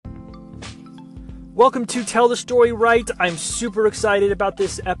Welcome to Tell the Story Right. I'm super excited about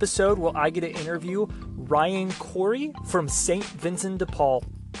this episode where I get to interview Ryan Corry from St. Vincent de Paul.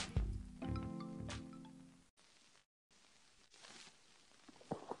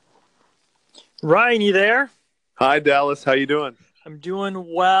 Ryan, you there? Hi, Dallas. How you doing? I'm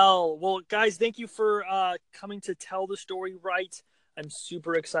doing well. Well, guys, thank you for coming to Tell the Story Right. I'm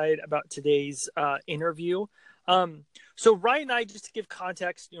super excited about today's interview. So Ryan and I, just to give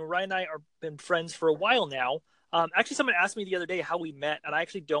context, Ryan and I are been friends for a while now. Actually, someone asked me the other day how we met, and I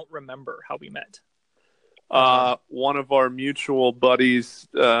actually don't remember how we met. One of our mutual buddies,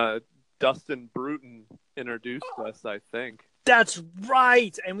 Dustin Bruton, introduced us, I think. That's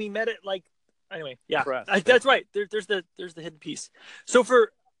right, and we met at anyway. Yeah, that's right. There's the hidden piece. So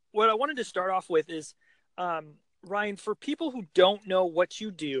for what I wanted to start off with is, Ryan, for people who don't know what you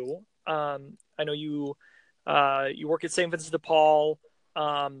do, I know you work at St. Vincent de Paul,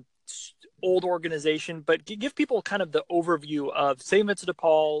 old organization, but give people kind of the overview of St. Vincent de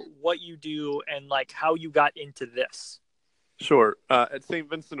Paul, what you do, and how you got into this. Sure. At St.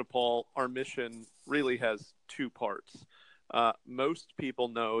 Vincent de Paul, our mission really has two parts. Most people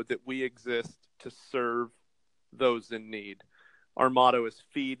know that we exist to serve those in need. Our motto is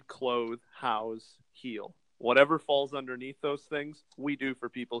feed, clothe, house, heal. Whatever falls underneath those things, we do for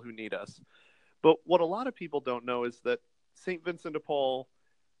people who need us. But what a lot of people don't know is that St. Vincent de Paul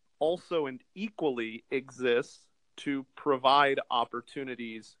also and equally exists to provide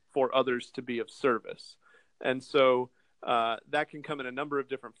opportunities for others to be of service. And so that can come in a number of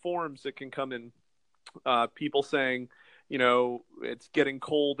different forms. It can come in people saying, it's getting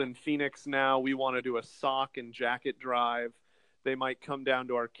cold in Phoenix now. We want to do a sock and jacket drive. They might come down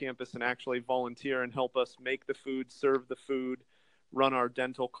to our campus and actually volunteer and help us make the food, serve the food, run our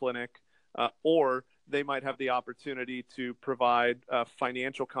dental clinic. Or they might have the opportunity to provide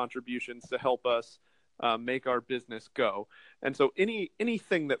financial contributions to help us make our business go. And so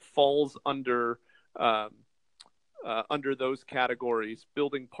anything that falls under those categories,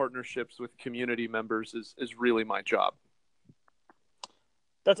 building partnerships with community members is really my job.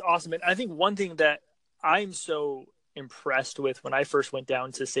 That's awesome. And I think one thing that I'm so impressed with when I first went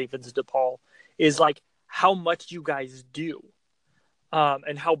down to St. Vincent de Paul is how much you guys do.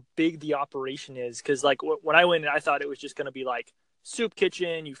 And how big the operation is. Because when I went in, I thought it was just going to be soup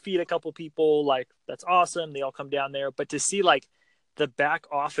kitchen. You feed a couple people. That's awesome. They all come down there. But to see the back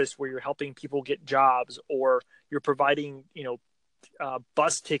office where you're helping people get jobs, or you're providing,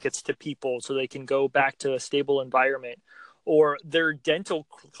 bus tickets to people so they can go back to a stable environment, or their dental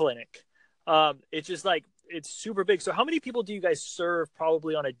clinic. It's just it's super big. So how many people do you guys serve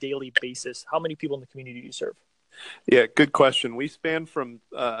probably on a daily basis? How many people in the community do you serve? Yeah, good question. We span from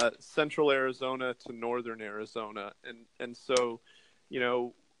central Arizona to northern Arizona. And so,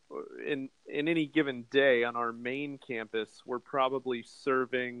 in any given day on our main campus, we're probably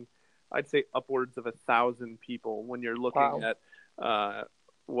serving, I'd say, upwards of 1,000 people when you're looking at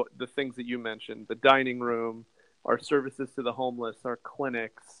what the things that you mentioned, the dining room, our services to the homeless, our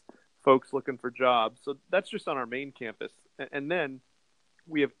clinics, folks looking for jobs. So that's just on our main campus. And then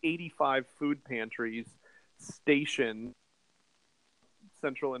we have 85 food pantries stationed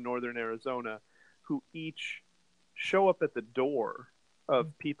central and northern Arizona, who each show up at the door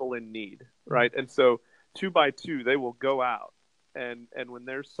of people in need, right? And so 2 by 2, they will go out, and when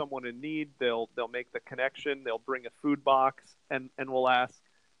there's someone in need, they'll make the connection. They'll bring a food box, and we'll ask,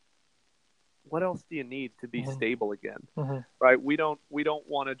 what else do you need to be stable again? Right? We don't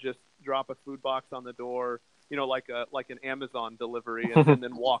want to just drop a food box on the door, like an Amazon delivery and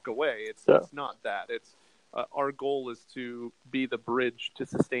then walk away. It's not that. It's our goal is to be the bridge to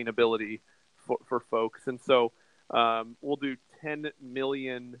sustainability for folks. And so we'll do 10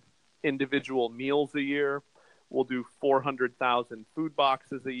 million individual meals a year. We'll do 400,000 food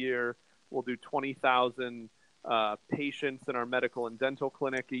boxes a year. We'll do 20,000 patients in our medical and dental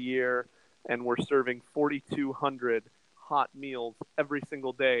clinic a year. And we're serving 4,200 hot meals every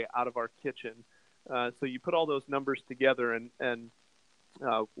single day out of our kitchen. So you put all those numbers together and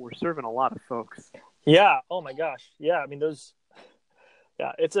we're serving a lot of folks. Yeah. Oh my gosh. Yeah. I mean,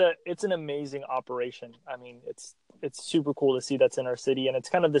 it's an amazing operation. I mean, it's super cool to see that's in our city, and it's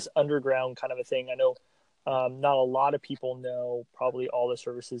kind of this underground kind of a thing. I know not a lot of people know probably all the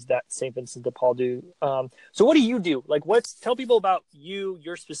services that St. Vincent de Paul do. So what do you do? Tell people about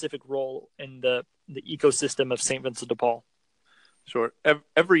your specific role in the ecosystem of St. Vincent de Paul. Sure.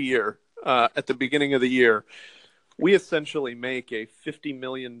 Every year, at the beginning of the year, we essentially make a $50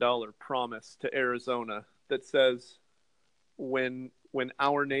 million promise to Arizona that says when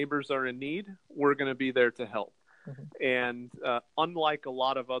our neighbors are in need, we're going to be there to help. And unlike a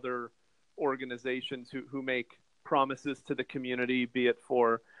lot of other organizations who make promises to the community, be it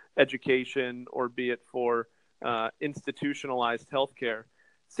for education or be it for institutionalized healthcare.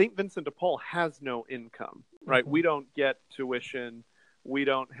 St. Vincent de Paul has no income, right? We don't get tuition. We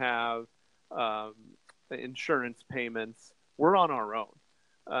don't have insurance payments. We're on our own.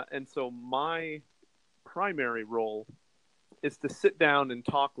 And so my primary role is to sit down and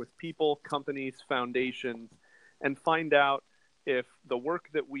talk with people, companies, foundations, and find out if the work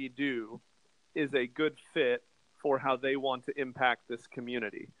that we do is a good fit for how they want to impact this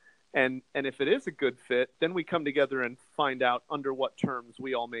community. And if it is a good fit, then we come together and find out under what terms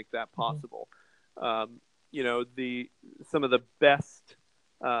we all make that possible. You know, some of the best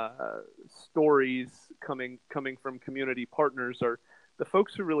stories coming from community partners are the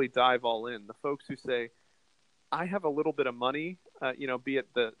folks who really dive all in, the folks who say, I have a little bit of money, you know, be it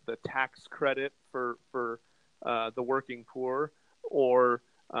the tax credit for the working poor, or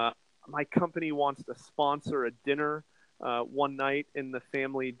my company wants to sponsor a dinner one night in the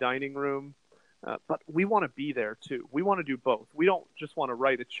family dining room, but we want to be there too. We want to do both. We don't just want to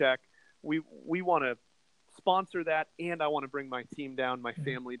write a check. We want to sponsor that, and I want to bring my team down, my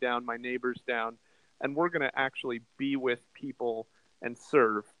family down, my neighbors down, and we're going to actually be with people and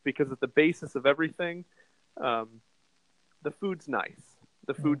serve, because at the basis of everything, the food's nice.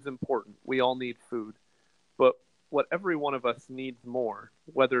 The food's important. We all need food. But what every one of us needs more,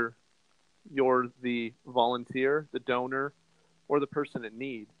 whether you're the volunteer, the donor, or the person in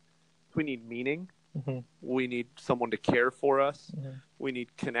need, we need meaning. We need someone to care for us. We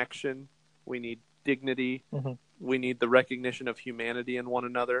need connection. We need dignity. We need the recognition of humanity in one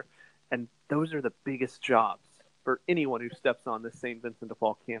another. And those are the biggest jobs for anyone who steps on the St. Vincent de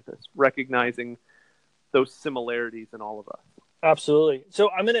Paul campus, recognizing those similarities in all of us. Absolutely.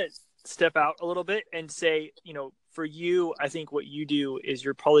 So I'm going to step out a little bit and say, you know, for you, I think what you do is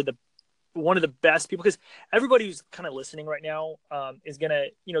you're probably one of the best people, because everybody who's kind of listening right now is going to,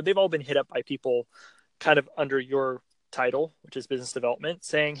 you know, they've all been hit up by people kind of under your title, which is business development,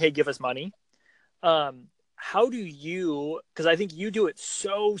 saying, hey, give us money. How do you, because I think you do it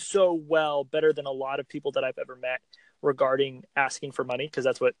so well, better than a lot of people that I've ever met regarding asking for money, because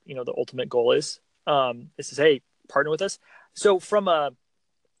that's what, you know, the ultimate goal is to say, hey, partner with us. So from a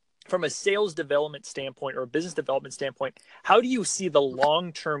sales development standpoint or a business development standpoint, how do you see the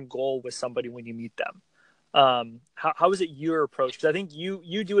long-term goal with somebody when you meet them? How is it your approach? Because I think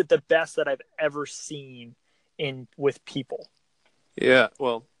you do it the best that I've ever seen with people. Yeah,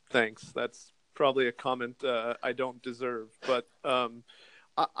 well, thanks. That's probably a comment I don't deserve, but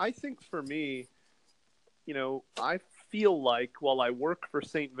I think for me, you know, I feel like while I work for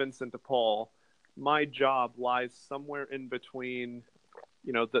St. Vincent de Paul, my job lies somewhere in between,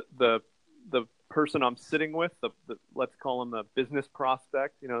 you know, the person I'm sitting with, the let's call him a business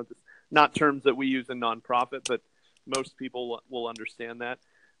prospect, you know, not terms that we use in nonprofit, but most people will understand that.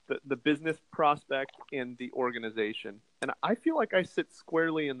 The business prospect and the organization. And I feel like I sit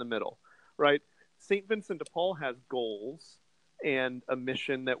squarely in the middle, right? St. Vincent de Paul has goals and a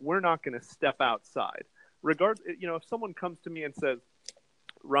mission that we're not going to step outside. You know, if someone comes to me and says,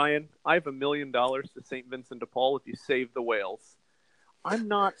 Ryan, I have $1 million to St. Vincent de Paul if you save the whales. I'm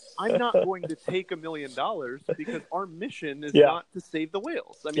not going to take $1 million because our mission is not to save the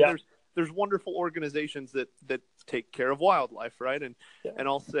whales. I mean, there's wonderful organizations that take care of wildlife, right? And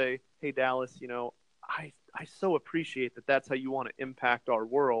I'll say, hey, Dallas, you know, I so appreciate that that's how you want to impact our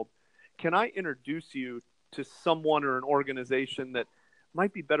world. Can I introduce you to someone or an organization that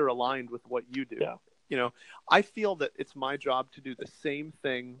might be better aligned with what you do? Yeah. You know, I feel that it's my job to do the same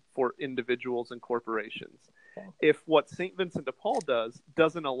thing for individuals and corporations. Okay. If what St. Vincent de Paul does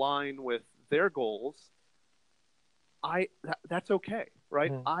doesn't align with their goals, that's okay,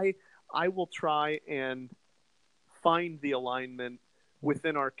 right? I will try and find the alignment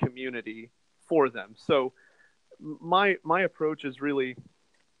within our community for them. So my approach is really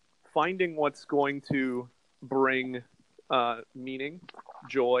finding what's going to bring meaning,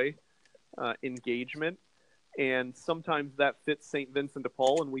 joy, engagement, and sometimes that fits St. Vincent de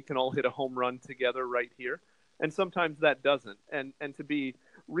Paul and we can all hit a home run together right here, and sometimes that doesn't, and to be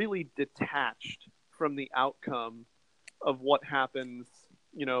really detached from the outcome of what happens,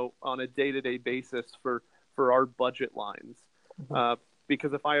 you know, on a day-to-day basis for our budget lines,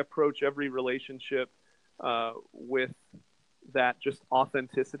 because if I approach every relationship with that just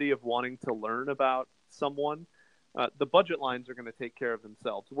authenticity of wanting to learn about someone, the budget lines are going to take care of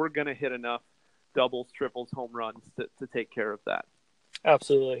themselves. We're going to hit enough doubles, triples, home runs to take care of that.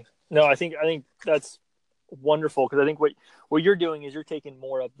 Absolutely. No, I think that's wonderful, because I think what you're doing is you're taking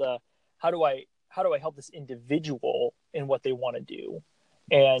more of the how do I help this individual in what they want to do,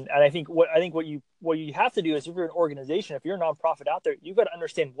 And I think what you have to do is, if you're an organization, if you're a nonprofit out there, you've got to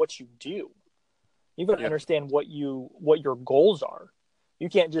understand what you do. You've got to Yeah. understand what your goals are. You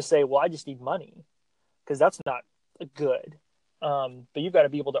can't just say, well, I just need money, because that's not good. But you've got to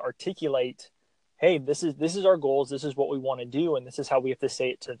be able to articulate, hey, this is our goals, this is what we want to do, and this is how we have to say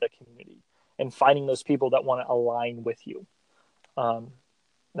it to the community, and finding those people that want to align with you.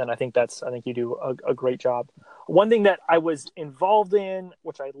 Then I think you do a great job. One thing that I was involved in,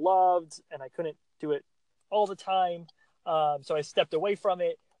 which I loved, and I couldn't do it all the time, so I stepped away from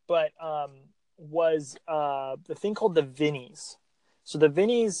it, but was the thing called the Vinnies. So the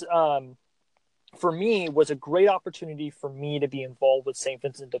Vinnies, for me, was a great opportunity for me to be involved with St.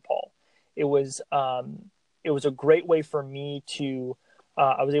 Vincent de Paul. It was a great way for me to.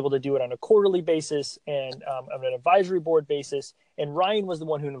 I was able to do it on a quarterly basis and on an advisory board basis. And Ryan was the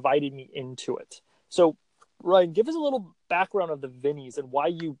one who invited me into it. So, Ryan, give us a little background of the Vinnies and why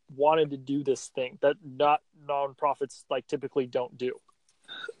you wanted to do this thing that not nonprofits like typically don't do.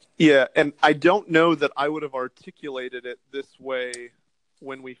 Yeah, and I don't know that I would have articulated it this way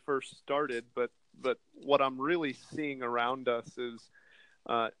when we first started, but what I'm really seeing around us is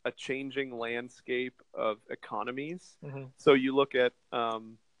a changing landscape of economies. Mm-hmm. So you look at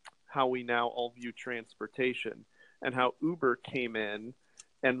how we now all view transportation, and how Uber came in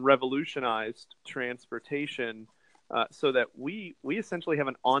and revolutionized transportation, so that we essentially have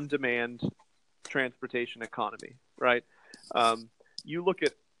an on-demand transportation economy, right? You look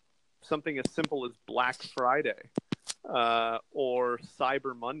at something as simple as Black Friday or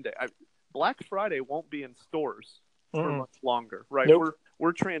Cyber Monday. Black Friday won't be in stores for much longer, right? Nope.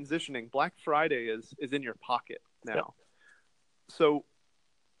 We're transitioning. Black Friday is in your pocket now. Yep. So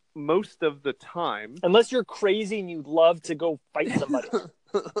most of the time, unless you're crazy and you love to go fight somebody,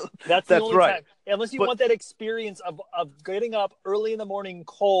 that's the only right. time. Unless you want that experience of getting up early in the morning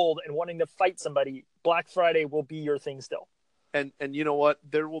cold and wanting to fight somebody, Black Friday will be your thing still. And you know what?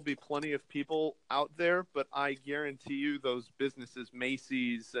 There will be plenty of people out there, but I guarantee you those businesses,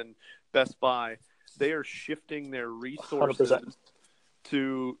 Macy's and Best Buy, they are shifting their resources 100%.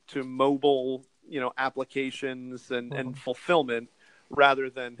 to mobile, applications and fulfillment, rather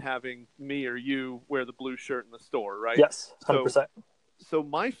than having me or you wear the blue shirt in the store, right? Yes, 100%. So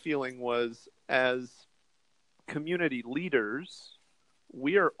my feeling was, as community leaders,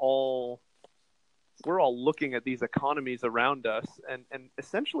 we're all looking at these economies around us and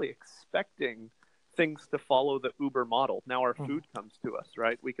essentially expecting things to follow the Uber model. Now our food comes to us,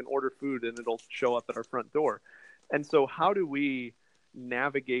 right? We can order food and it'll show up at our front door. And so how do we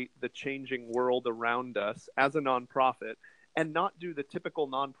navigate the changing world around us as a nonprofit, and not do the typical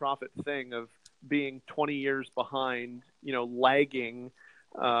nonprofit thing of being 20 years behind, lagging?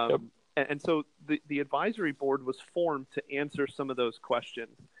 Yep. And so the advisory board was formed to answer some of those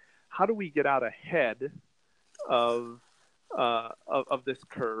questions. How do we get out ahead of this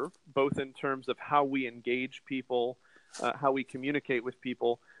curve, both in terms of how we engage people, how we communicate with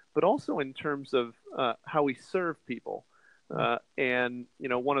people, but also in terms of how we serve people? And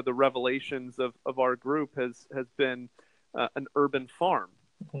one of the revelations of our group has been an urban farm,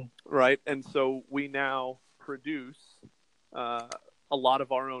 right? And so we now produce a lot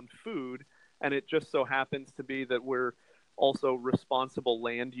of our own food, and it just so happens to be that we're also responsible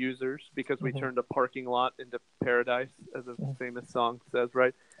land users, because we turned a parking lot into paradise, as a famous song says,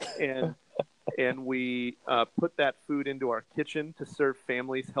 right? And we put that food into our kitchen to serve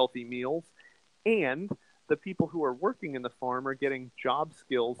families healthy meals, and the people who are working in the farm are getting job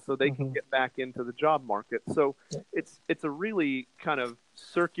skills so they can get back into the job market. So it's a really kind of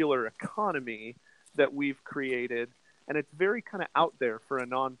circular economy that we've created, and it's very kind of out there for a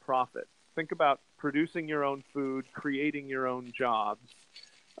nonprofit. Think about producing your own food, creating your own jobs,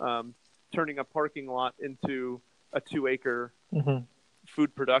 turning a parking lot into a 2-acre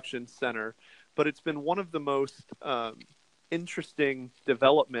food production center. But it's been one of the most interesting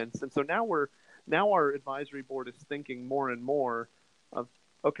developments. And so now our advisory board is thinking more and more of,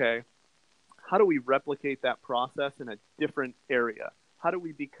 okay, how do we replicate that process in a different area? How do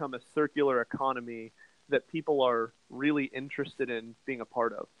we become a circular economy that people are really interested in being a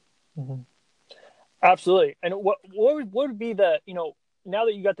part of? Absolutely. And what would be the, now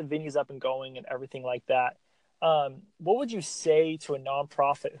that you got the Vinnies up and going and everything like that, what would you say to a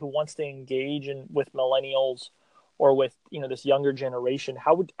nonprofit who wants to engage with millennials or with, this younger generation?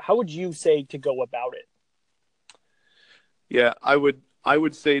 How would you say to go about it? Yeah, I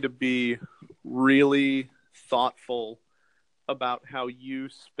would say to be really thoughtful about how you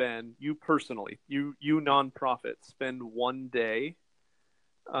personally, you nonprofit, spend one day,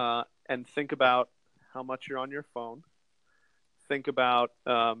 and think about how much you're on your phone. think about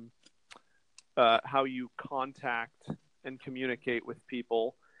how you contact and communicate with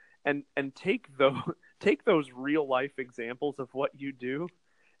people, and take those real life examples of what you do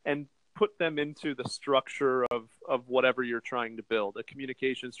and put them into the structure of whatever you're trying to build, a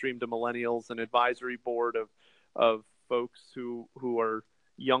communication stream to millennials, an advisory board of folks who are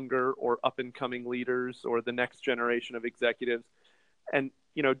younger or up and coming leaders or the next generation of executives. And,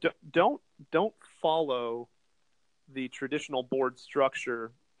 you know, don't follow the traditional board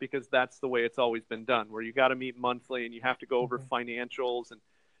structure because that's the way it's always been done, where you got to meet monthly and you have to go over financials. And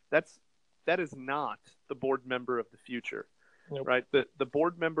that is not the board member of the future. Nope. Right? The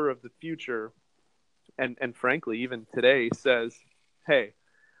board member of the future, and frankly, even today, says, hey,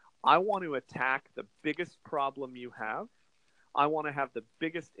 I want to attack the biggest problem you have. I want to have the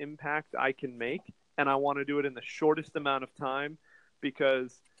biggest impact I can make, and I want to do it in the shortest amount of time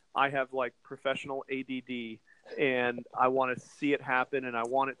because I have like professional ADD, and I want to see it happen, and I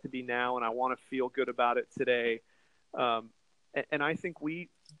want it to be now, and I want to feel good about it today. And I think we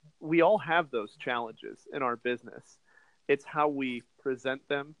all have those challenges in our business. It's how we present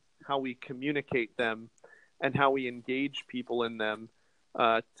them, how we communicate them, and how we engage people in them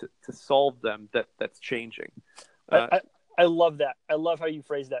to solve them that's changing. I love that. I love how you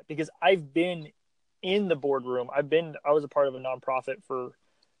phrase that, because I've been in the boardroom. I was a part of a nonprofit for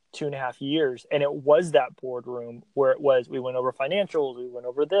 2.5 years, and it was that boardroom where we went over financials, we went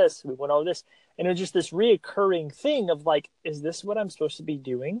over this, and it was just this reoccurring thing of like, is this what I'm supposed to be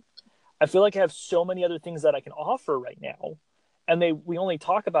doing? I feel like I have so many other things that I can offer right now, and we only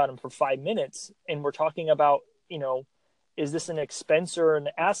talk about them for 5 minutes, and we're talking about, you know, is this an expense or an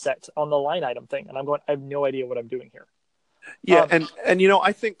asset on the line item thing? And I'm going, I have no idea what I'm doing here. Yeah, and you know,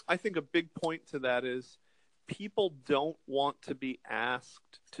 I think a big point to that is people don't want to be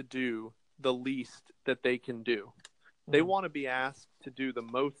asked to do the least that they can do. They want to be asked to do the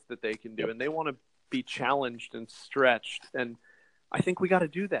most that they can do, and they want to be challenged and stretched. And I think we got to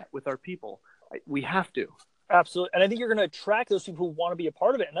do that with our people. We have to. Absolutely. And I think you're going to attract those people who want to be a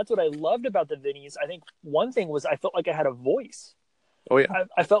part of it. And that's what I loved about the Vinnies. I think one thing was I felt like I had a voice. Oh, yeah.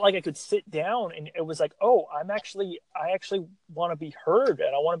 I felt like I could sit down, and it was like, oh, I actually want to be heard, and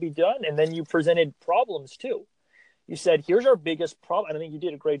I want to be done. And then you presented problems too. You said, here's our biggest problem. And I think you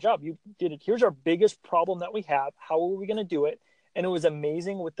did a great job. You did it. Here's our biggest problem that we have. How are we going to do it? And it was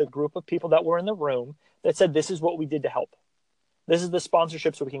amazing with the group of people that were in the room that said, this is what we did to help. This is the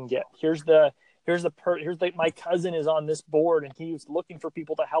sponsorships we can get. My cousin is on this board, and he was looking for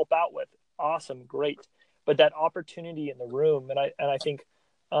people to help out with. Awesome. Great. But that opportunity in the room, and I think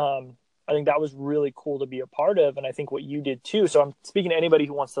that was really cool to be a part of, and I think what you did too. So I'm speaking to anybody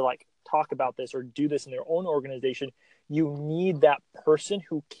who wants to like talk about this or do this in their own organization. You need that person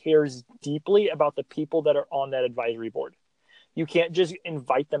who cares deeply about the people that are on that advisory board. You can't just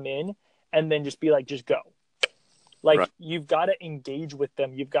invite them in and then just be like, just go. Like, right. You've got to engage with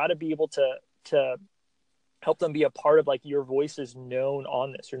them. You've got to be able to help them be a part of, like, your voice is known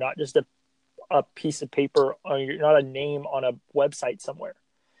on this. You're not just a piece of paper, or you're not a name on a website somewhere.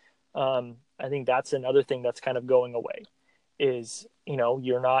 I think that's another thing that's kind of going away is, you know,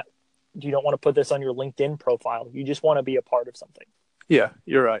 you don't want to put this on your LinkedIn profile. You just want to be a part of something. Yeah,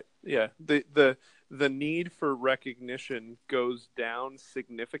 you're right. Yeah. The need for recognition goes down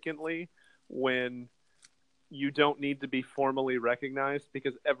significantly when you don't need to be formally recognized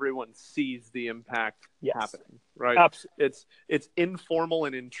because everyone sees the impact happening, right? Absolutely. It's informal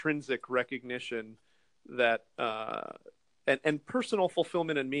and intrinsic recognition that and personal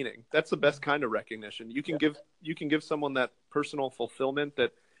fulfillment and meaning. That's the best kind of recognition. You can give someone that personal fulfillment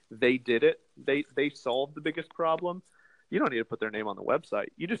that they did it. They solved the biggest problem. You don't need to put their name on the website.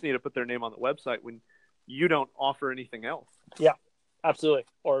 You just need to put their name on the website when you don't offer anything else. Yeah. Absolutely.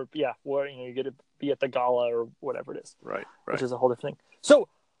 Or where you get to be at the gala or whatever it is. Right. Which is a whole different thing. So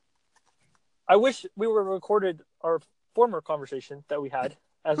I wish we were recorded our former conversation that we had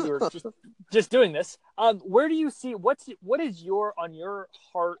as we were just doing this. Where do you see what is on your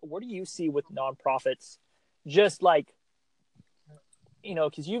heart? What do you see with nonprofits? Just like, you know,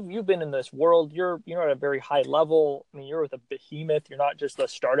 because you've been in this world, you're at a very high level. I mean, you're with a behemoth. You're not just a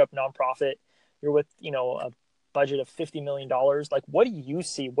startup nonprofit. You're with, you know, a budget of $50 million. Like, what do you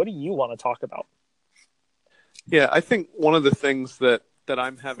see? What do you want to talk about? Yeah, I think one of the things that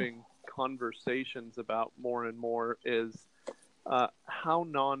I'm having conversations about more and more is how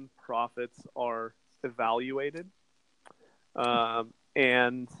nonprofits are evaluated.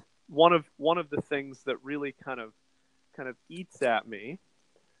 And one of the things that really kind of eats at me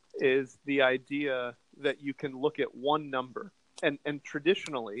is the idea that you can look at one number, and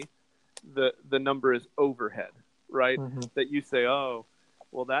traditionally the number is overhead, right? Mm-hmm. That you say, oh,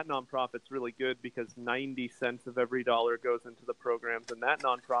 well, that nonprofit's really good because 90 cents of every dollar goes into the programs, and that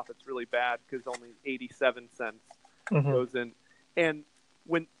nonprofit's really bad because only 87 cents Mm-hmm. goes in. And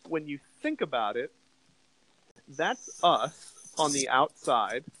when you think about it, that's us on the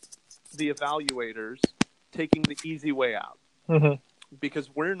outside, the evaluators, taking the easy way out. Mm-hmm. Because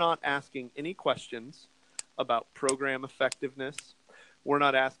we're not asking any questions about program effectiveness. We're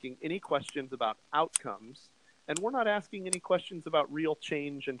not asking any questions about outcomes. And we're not asking any questions about real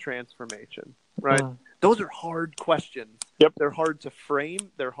change and transformation, right? Mm-hmm. Those are hard questions. Yep. They're hard to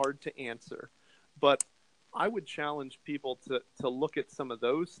frame. They're hard to answer. But I would challenge people to look at some of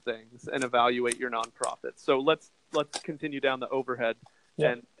those things and evaluate your nonprofit. So let's continue down the overhead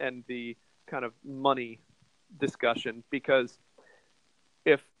Yep. and the kind of money discussion, because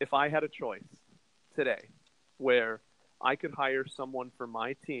if I had a choice today where I could hire someone for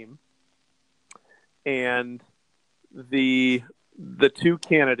my team, and the two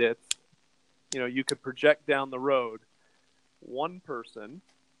candidates, you could project down the road, one person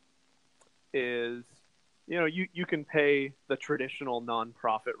is, you can pay the traditional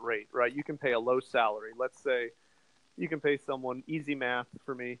nonprofit rate, right? You can pay a low salary. Let's say you can pay someone, easy math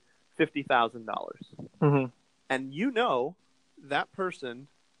for me, $50,000. Mm-hmm. And that person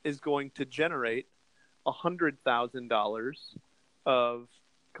is going to generate $100,000 of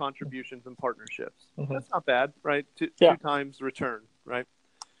contributions and partnerships. Mm-hmm. That's not bad, right? Two times return, right?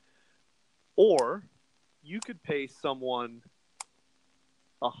 Or you could pay someone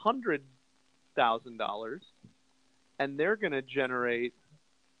 $100,000 and they're going to generate,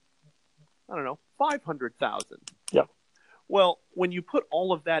 I don't know, 500,000. Yep. Well, when you put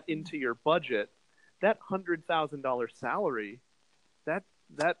all of that into your budget, that $100,000 salary, that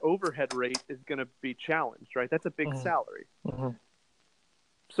overhead rate is going to be challenged, right? That's a big Mm-hmm. salary. Mm-hmm.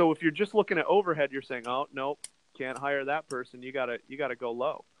 So if you're just looking at overhead, you're saying, oh, nope, can't hire that person. You gotta go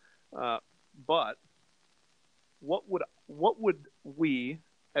low. But what would we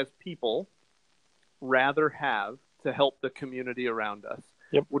as people rather have to help the community around us?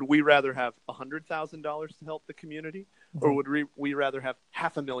 Yep. Would we rather have $100,000 to help the community, Mm-hmm. or would we rather have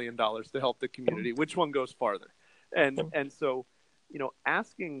 $500,000 to help the community? Which one goes farther? And so,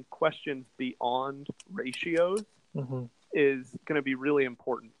 asking questions beyond ratios Mm-hmm. is going to be really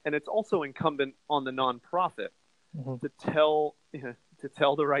important. And it's also incumbent on the nonprofit Mm-hmm. to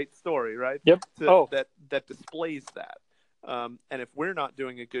tell the right story, right? Yep. That displays that. And if we're not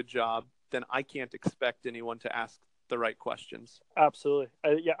doing a good job, then I can't expect anyone to ask the right questions. Absolutely.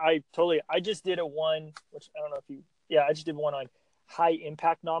 I just did one, which I don't know if I just did one on high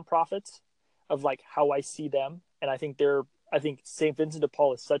impact nonprofits, of like how I see them. And I think St. Vincent de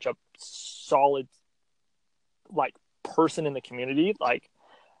Paul is such a solid, like, person in the community. Like,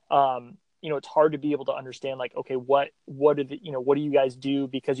 it's hard to be able to understand, like, okay, what do you guys do,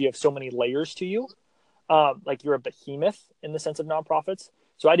 because you have so many layers to you. Like, you're a behemoth in the sense of nonprofits.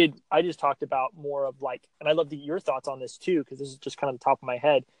 So I just talked about more of, like, and I love your thoughts on this too, because this is just kind of the top of my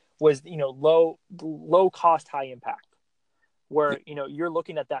head, was, low cost, high impact, where, you're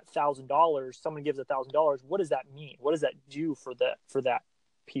looking at that $1,000, someone gives $1,000. What does that mean? What does that do for that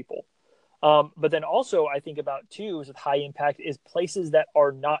people? But then also I think about too, is with high impact, is places that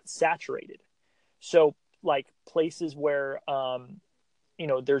are not saturated. So, like, places where,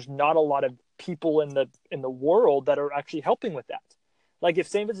 there's not a lot of people in the world that are actually helping with that. Like, if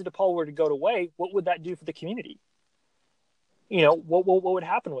St. Vincent de Paul were to go away, what would that do for the community? What would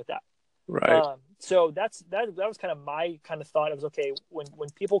happen with that? Right. So that was kind of my kind of thought. It was, okay, when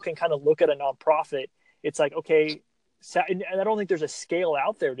people can kind of look at a nonprofit, it's like, okay, and I don't think there's a scale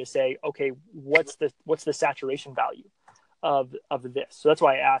out there to say, okay, what's the saturation value of this? So that's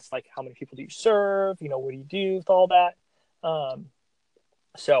why I asked, like, how many people do you serve? What do you do with all that?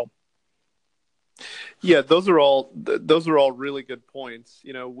 Yeah, those are all really good points.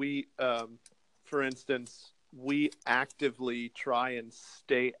 We, for instance, we actively try and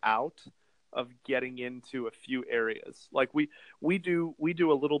stay out of getting into a few areas. Like, we do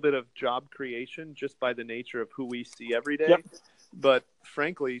a little bit of job creation just by the nature of who we see every day. Yep. But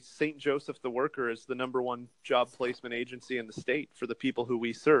frankly, St. Joseph the Worker is the #1 job placement agency in the state for the people who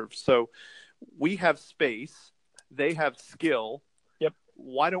we serve. So we have space, they have skill. Yep.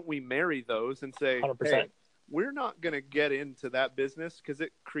 Why don't we marry those and say, 100%. hey, we're not going to get into that business because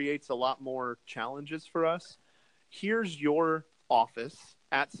it creates a lot more challenges for us. Here's your office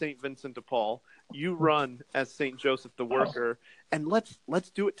at St. Vincent de Paul. You run as St. Joseph the Worker, and let's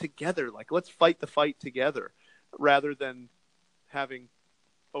do it together. Like, let's fight the fight together, rather than having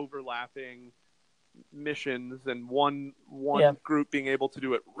overlapping missions and one group being able to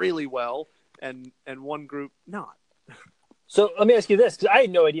do it really well and one group not. So let me ask you this, because I had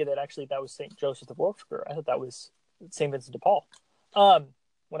no idea that actually that was St. Joseph of Roxbury. I thought that was St. Vincent de Paul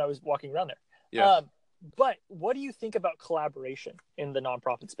when I was walking around there. Yes. But what do you think about collaboration in the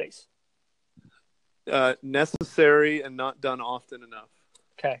nonprofit space? Necessary and not done often enough.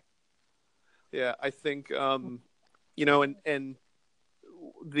 Okay. Yeah, I think you know, and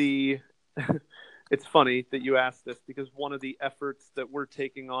the it's funny that you asked this because one of the efforts that we're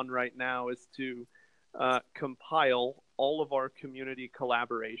taking on right now is to compile all of our community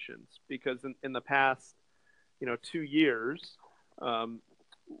collaborations because in the past 2 years,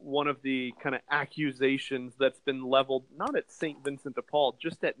 one of the kind of accusations that's been leveled not at St. Vincent de Paul,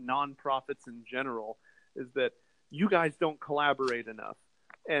 just at nonprofits in general, is that you guys don't collaborate enough.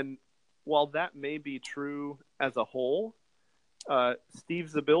 And while that may be true as a whole,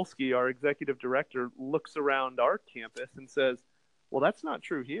 Steve Zabilski, our executive director, looks around our campus and says, "Well, that's not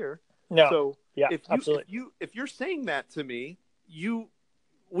true here." No. So Yeah, if absolutely. if you're saying that to me,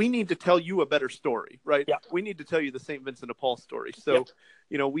 we need to tell you a better story, right? Yeah. We need to tell you the St. Vincent de Paul story. Yep.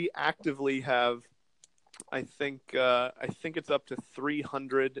 So, we actively have, I think it's up to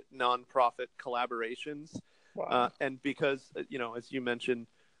 300 nonprofit collaborations. Wow. And because, as you mentioned,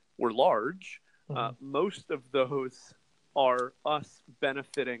 we're large, most of those are us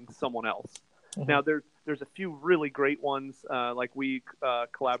benefiting someone else. Now, there's a few really great ones, like we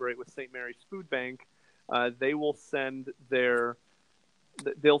collaborate with St. Mary's Food Bank. They will send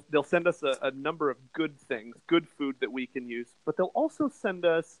they'll send us a number of good things, good food that we can use, but they'll also send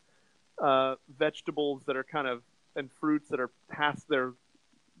us vegetables that are and fruits that are past their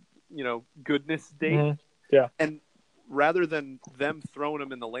goodness date. Yeah. And rather than them throwing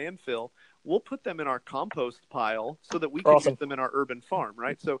them in the landfill, we'll put them in our compost pile so that we can use them in our urban farm,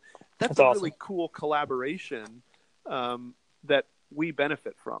 right? So that's a awesome. really cool collaboration that we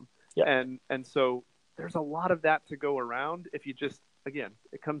benefit from. Yeah. And so there's a lot of that to go around if you just, again,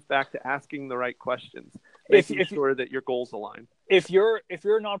 it comes back to asking the right questions, making sure that your goals align. If you're a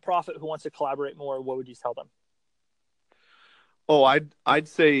nonprofit who wants to collaborate more, what would you tell them? Oh, I'd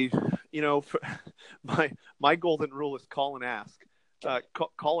say, my golden rule is call and ask.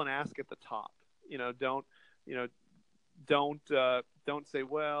 Call and ask at the top. Don't say,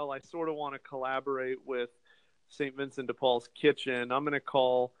 well, I sort of want to collaborate with St. Vincent de Paul's kitchen. I'm going to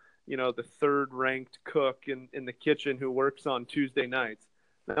call, the third ranked cook in the kitchen who works on Tuesday nights.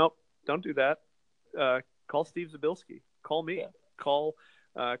 Nope, don't do that. Call Steve Zabilski. Call me. Yeah. Call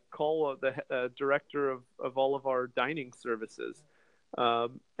the director of all of our dining services,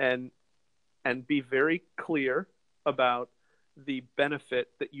 and be very clear about the benefit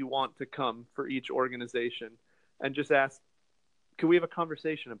that you want to come for each organization, and just ask, can we have a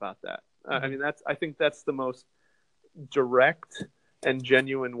conversation about that? I think that's the most direct and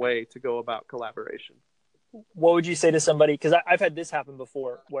genuine way to go about collaboration. What would you say to somebody? Because I've had this happen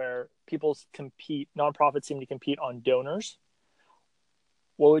before where nonprofits seem to compete on donors.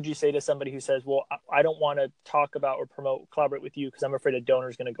 What would you say to somebody who says, well, I don't want to talk about or collaborate with you because I'm afraid a donor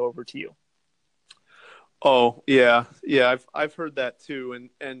is going to go over to you? Oh, yeah. Yeah. I've heard that too.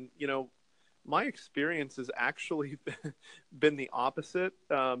 And, my experience has actually been the opposite.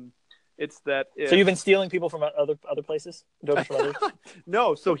 It's that so you've been stealing people from other places? Donors from others?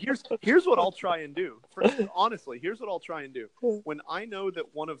 No. So here's what I'll try and do. Honestly, here's what I'll try and do. When I know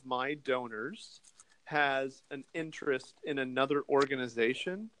that one of my donors has an interest in another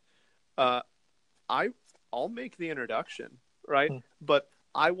organization, I'll make the introduction, right? But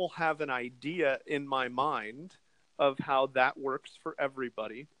I will have an idea in my mind of how that works for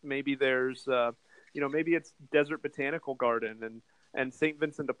everybody. Maybe there's, maybe it's Desert Botanical Garden, and St.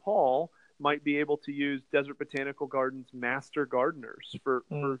 Vincent de Paul might be able to use Desert Botanical Garden's master gardeners for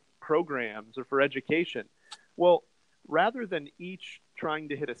programs or for education. Well, rather than each trying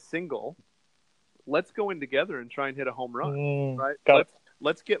to hit a single, let's go in together and try and hit a home run, right?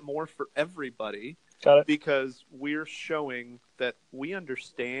 Let's get more for everybody. Got it. Because we're showing that we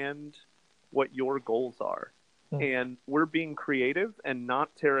understand what your goals are. And we're being creative and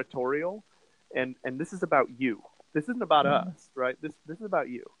not territorial. And this is about you. This isn't about us, right? This is about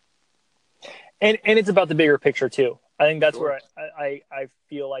you. And it's about the bigger picture too. I think that's where I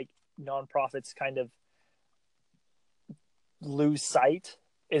feel like nonprofits kind of lose sight,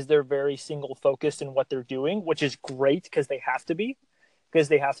 is they're very single focused in what they're doing, which is great because they have to be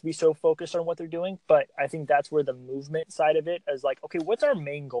so focused on what they're doing. But I think that's where the movement side of it is like, okay, what's our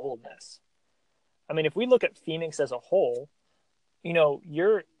main goal in this? I mean, if we look at Phoenix as a whole,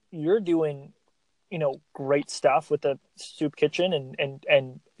 you're doing, great stuff with the soup kitchen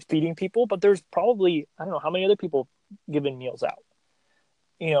and feeding people, but there's probably, I don't know how many other people giving meals out,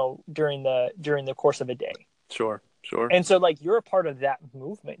 during the course of a day. Sure. Sure. And so, like, you're a part of that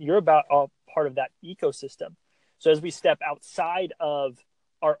movement. You're about a part of that ecosystem. So as we step outside of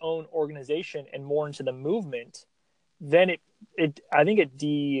our own organization and more into the movement, then I think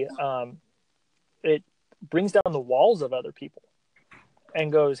it brings down the walls of other people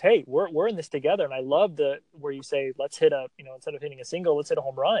and goes, hey, we're in this together. And I love where you say, let's hit instead of hitting a single, let's hit a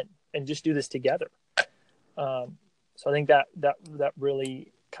home run and just do this together. So I think that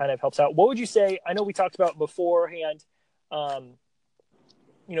really kind of helps out. What would you say? I know we talked about beforehand,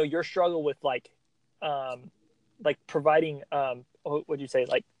 your struggle with like providing, what would you say,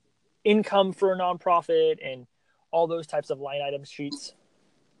 like income for a nonprofit and all those types of line item sheets.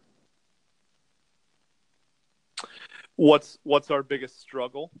 What's our biggest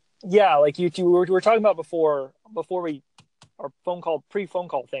struggle? Yeah, like you were talking about before we our pre-phone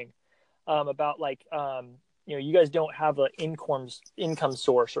call thing, about like you guys don't have an income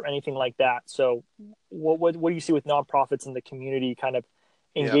source or anything like that. So what do you see with nonprofits in the community kind of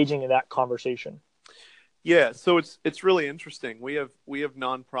engaging in that conversation? Yeah, so it's really interesting. We have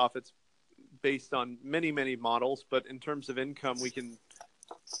nonprofits based on many models, but in terms of income, we can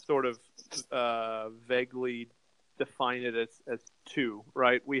sort of vaguely define it as two,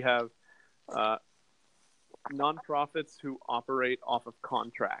 right? We have nonprofits who operate off of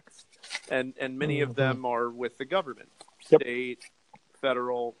contracts, and many of them are with the government, state,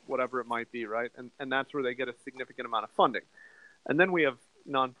 federal, whatever it might be, right? And that's where they get a significant amount of funding. And then we have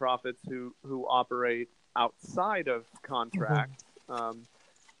nonprofits who operate outside of contracts,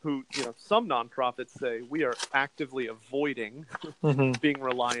 who, some nonprofits say we are actively avoiding being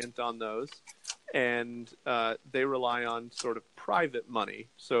reliant on those. And they rely on sort of private money.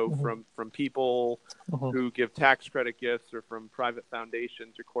 So from people who give tax credit gifts, or from private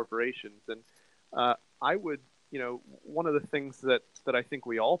foundations or corporations. And I would, one of the things that I think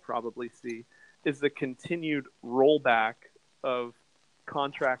we all probably see is the continued rollback of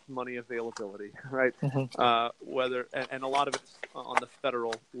contract money availability, right? Whether, and a lot of it's on the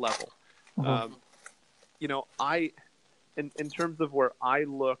federal level. In terms of where I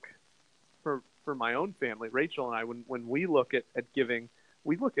look for my own family, Rachel and I, when we look at giving,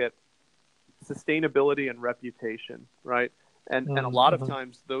 we look at sustainability and reputation, right? And a lot of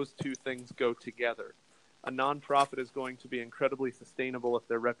times those two things go together. A nonprofit is going to be incredibly sustainable if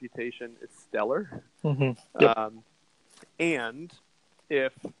their reputation is stellar. And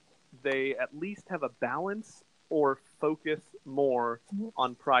if they at least have a balance or focus more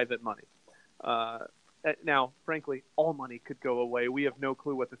on private money. Now, frankly, all money could go away. We have no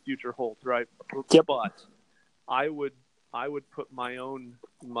clue what the future holds, right? But I would put my own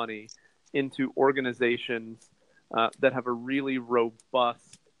money into organizations that have a really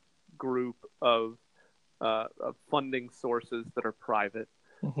robust group of funding sources that are private.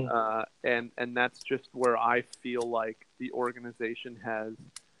 And that's just where I feel like the organization has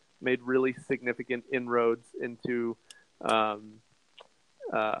made really significant inroads into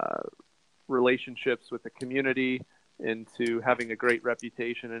relationships with the community, into having a great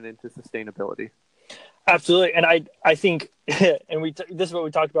reputation, and into sustainability. Absolutely. And I think, and this is what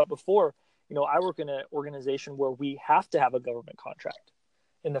we talked about before, I work in an organization where we have to have a government contract.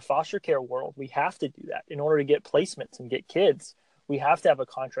 In the foster care world, we have to do that in order to get placements and get kids. We have to have a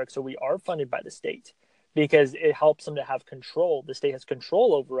contract. So we are funded by the state because it helps them to have control. The state has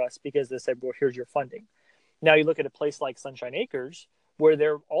control over us because they said, well, here's your funding. Now you look at a place like Sunshine Acres, where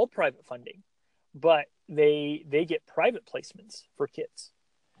they're all private funding, but they get private placements for kids.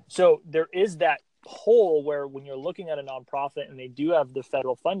 So there is that hole where when you're looking at a nonprofit and they do have the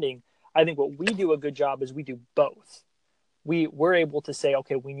federal funding, I think what we do a good job is we do both. We're able to say,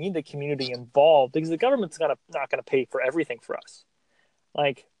 okay, we need the community involved because the government's not going to pay for everything for us.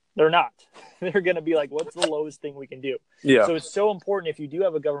 Like, they're not. They're going to be like, what's the lowest thing we can do? Yeah. So it's so important if you do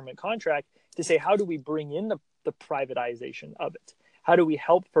have a government contract to say, how do we bring in the privatization of it? How do we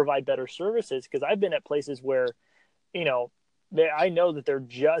help provide better services? Because I've been at places where, I know that they're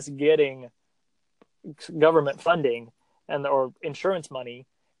just getting government funding or insurance money,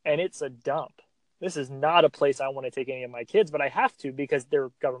 and it's a dump. This is not a place I want to take any of my kids, but I have to because they're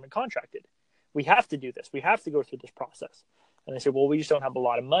government contracted. We have to do this. We have to go through this process. And they say, well, we just don't have a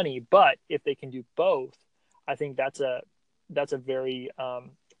lot of money. But if they can do both, I think that's a very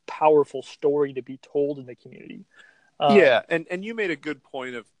powerful story to be told in the community. And you made a good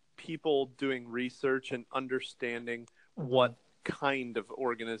point of people doing research and understanding what kind of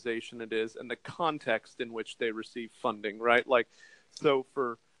organization it is and the context in which they receive funding, right? Like, so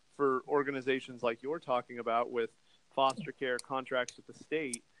for organizations like you're talking about with foster care contracts with the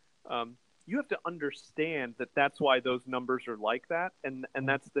state, you have to understand that that's why those numbers are like that, and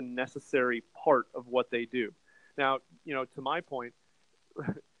that's the necessary part of what they do. Now, to my point,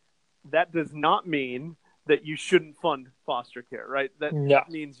 that does not mean that you shouldn't fund foster care, right? That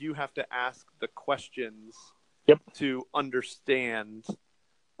means you have to ask the questions to understand,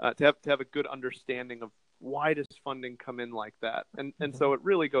 to have a good understanding of why does funding come in like that. And so it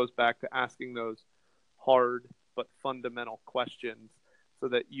really goes back to asking those hard but fundamental questions so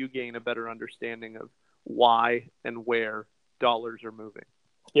that you gain a better understanding of why and where dollars are moving.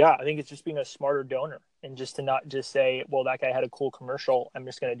 Yeah, I think it's just being a smarter donor and just to not just say, well, that guy had a cool commercial, I'm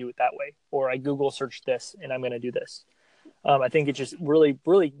just going to do it that way. Or I Google search this and I'm going to do this. I think it's just really,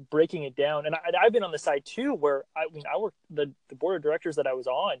 really breaking it down. And I've been on the side too, where I worked the board of directors that I was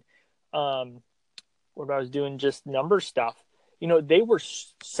on, where I was doing just number stuff. They were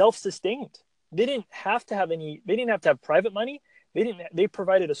self-sustained. They didn't have to have private money. They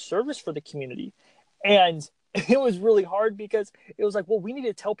provided a service for the community. And it was really hard because it was like, well, we need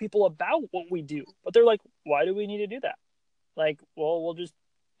to tell people about what we do. But they're like, why do we need to do that? Like, well, we'll just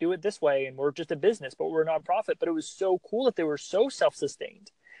do it this way. And we're just a business, but we're a nonprofit. But it was so cool that they were so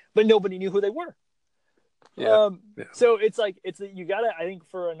self-sustained, but nobody knew who they were. So it's like, you gotta, I think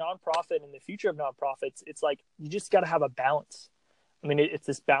for a nonprofit and the future of nonprofits, it's like, you just gotta have a balance. I mean, it's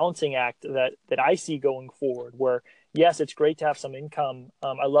this balancing act that I see going forward where, yes, it's great to have some income.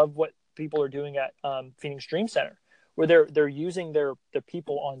 I love what people are doing at Phoenix Dream Center, where they're using their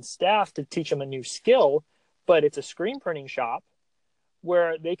people on staff to teach them a new skill, but it's a screen printing shop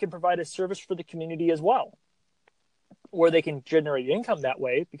where they can provide a service for the community as well, where they can generate income that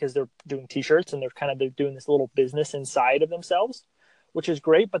way because they're doing t-shirts and they're doing this little business inside of themselves, which is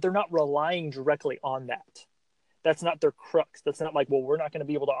great, but they're not relying directly on that. That's not their crux. That's not like, well, we're not going to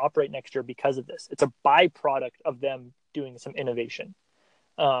be able to operate next year because of this. It's a byproduct of them doing some innovation.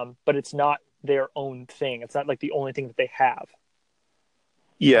 But it's not their own thing. It's not like the only thing that they have.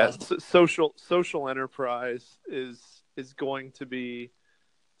 Yes, social enterprise is going to be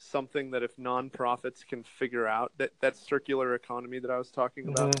something that if nonprofits can figure out, that circular economy that I was talking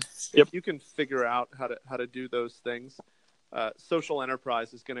about, if you can figure out how to do those things, social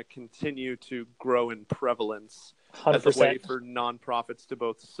enterprise is going to continue to grow in prevalence 100%. as a way for nonprofits to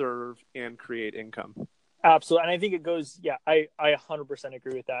both serve and create income. Absolutely. And I think it goes, I 100%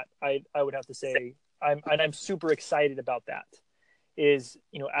 agree with that. I would have to say, I'm super excited about that is,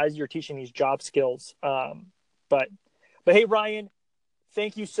 as you're teaching these job skills. But hey, Ryan,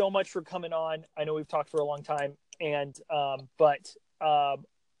 thank you so much for coming on. I know we've talked for a long time but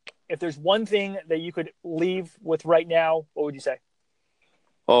if there's one thing that you could leave with right now, what would you say?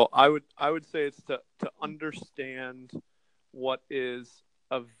 Well, I would say it's to understand what is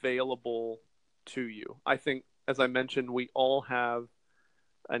available to you. I think, as I mentioned, we all have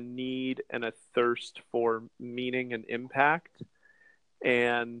a need and a thirst for meaning and impact.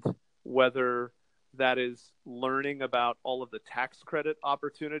 And whether that is learning about all of the tax credit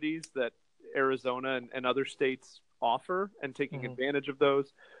opportunities that Arizona and other states offer and taking advantage of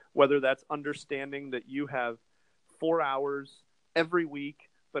those, whether that's understanding that you have 4 hours every week,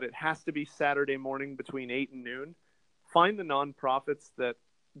 but it has to be Saturday morning between 8 and noon, find the nonprofits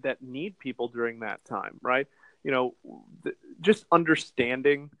that need people during that time, right? Just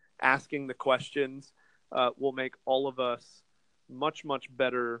understanding, asking the questions will make all of us much, much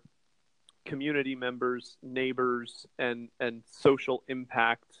better community members, neighbors, and social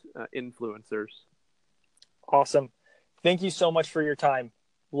impact influencers. Awesome. Thank you so much for your time.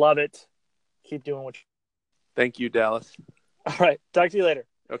 Love it. Keep doing what you. Thank you, Dallas. All right. Talk to you later.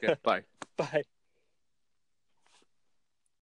 Okay. Bye. Bye.